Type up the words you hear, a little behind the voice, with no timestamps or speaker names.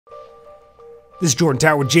This is Jordan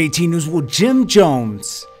Tower with JTNEWS. Well, Jim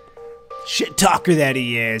Jones, shit talker that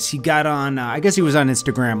he is, he got on, I guess he was on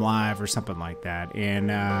Instagram Live or something like that, and,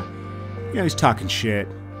 you know, he's talking shit.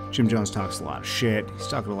 Jim Jones talks a lot of shit. He's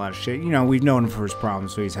talking a lot of shit. You know, we've known him for his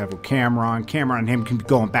problems, so he's had with Cameron. Cameron and him can be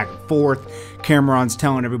going back and forth. Cameron's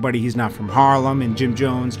telling everybody he's not from Harlem, and Jim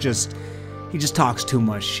Jones he just talks too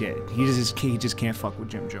much shit. He just can't fuck with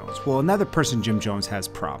Jim Jones. Well, another person Jim Jones has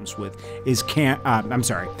problems with is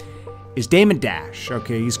is Damon Dash.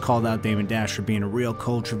 Okay, he's called out Damon Dash for being a real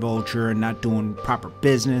culture vulture and not doing proper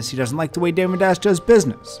business. He doesn't like the way Damon Dash does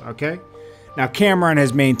business. Okay, now Cameron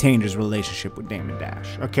has maintained his relationship with Damon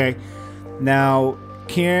Dash. Okay, now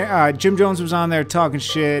Jim Jones was on there talking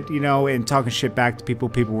shit, you know, and talking shit back to people.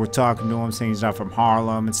 People were talking to him, saying he's not from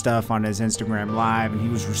Harlem and stuff on his Instagram Live, and he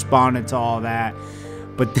was responding to all that.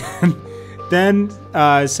 But then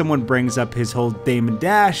someone brings up his whole Damon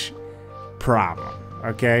Dash problem.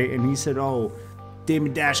 Okay, and he said, "Oh,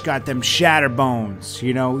 Damon Dash got them shatter bones.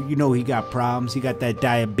 You know he got problems. He got that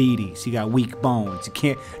diabetes. He got weak bones.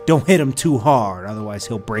 Don't hit him too hard, otherwise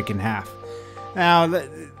he'll break in half." Now,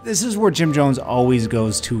 this is where Jim Jones always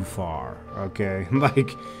goes too far. Okay,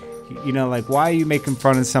 like, you know, like, why are you making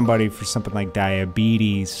fun of somebody for something like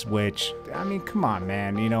diabetes? Which, I mean, come on,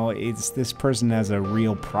 man. You know, this person has a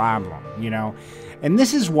real problem. You know. And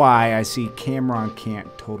this is why I see Cameron can't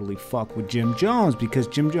totally fuck with Jim Jones, because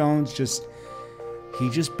Jim Jones he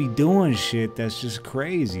just be doing shit that's just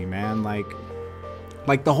crazy, man. Like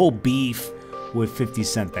the whole beef with 50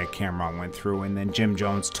 Cent that Cameron went through, and then Jim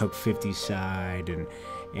Jones took 50's side, and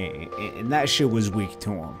that shit was weak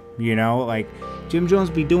to him. You know, like, Jim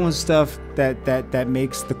Jones be doing stuff that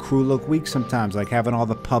makes the crew look weak sometimes, like having all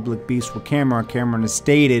the public beefs with Cameron. Cameron has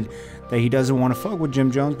stated that he doesn't want to fuck with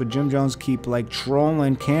Jim Jones, but Jim Jones keep, like,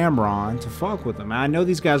 trolling Cameron to fuck with him. And I know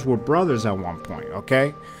these guys were brothers at one point,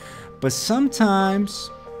 okay? But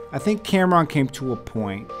sometimes I think Cameron came to a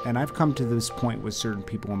point, and I've come to this point with certain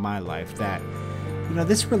people in my life, that, you know,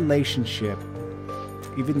 this relationship,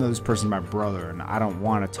 even though this person's my brother and I don't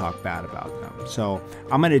want to talk bad about them, so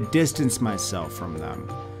I'm going to distance myself from them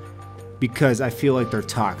because I feel like they're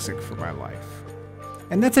toxic for my life.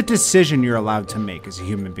 And that's a decision you're allowed to make as a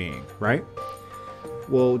human being, right?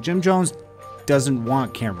 Well, Jim Jones doesn't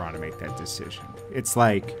want Cameron to make that decision. It's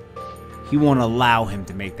like he won't allow him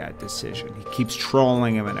to make that decision. He keeps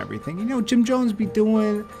trolling him and everything. You know, Jim Jones be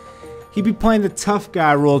playing the tough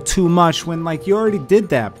guy role too much when, like, you already did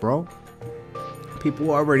that, bro.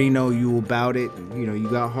 People already know you about it. You know, you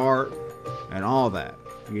got heart and all that.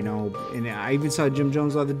 You know, and I even saw Jim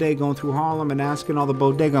Jones the other day going through Harlem and asking all the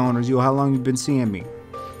bodega owners, "Yo, how long you been seeing me?"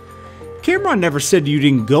 Cameron never said you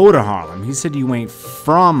didn't go to Harlem. He said you ain't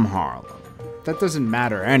from Harlem. That doesn't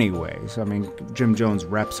matter anyways. I mean, Jim Jones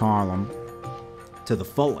reps Harlem to the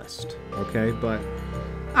fullest, okay? But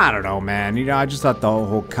I don't know, man. You know, I just thought the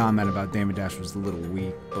whole comment about Damon Dash was a little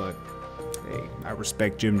weak, but hey, I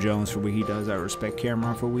respect Jim Jones for what he does. I respect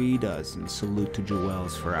Cameron for what he does. And salute to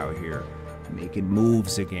Joel's for out here making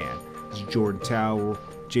moves again. It's Jordan Tower,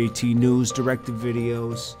 JTNEWS, directed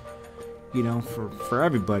videos, you know, for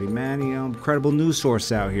everybody, man. You know, incredible news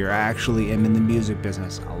source out here. I actually am in the music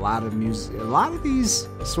business. A lot of these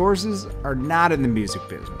sources are not in the music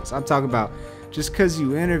business. I'm talking about, just because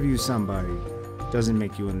you interview somebody doesn't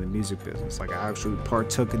make you in the music business. Like, I actually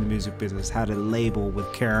partook in the music business, had a label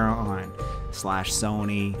with Caroline /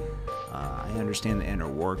 Sony. I understand the inner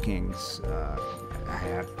workings. I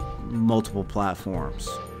have multiple platforms.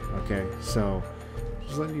 Okay, so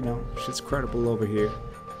just letting you know, shit's credible over here.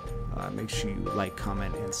 Make sure you like,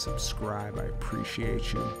 comment, and subscribe. I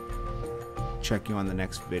appreciate you. Check you on the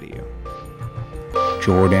next video.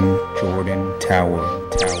 Jordan Tower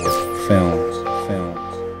Films.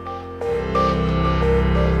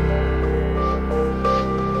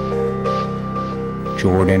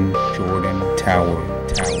 Jordan Tower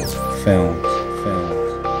Films.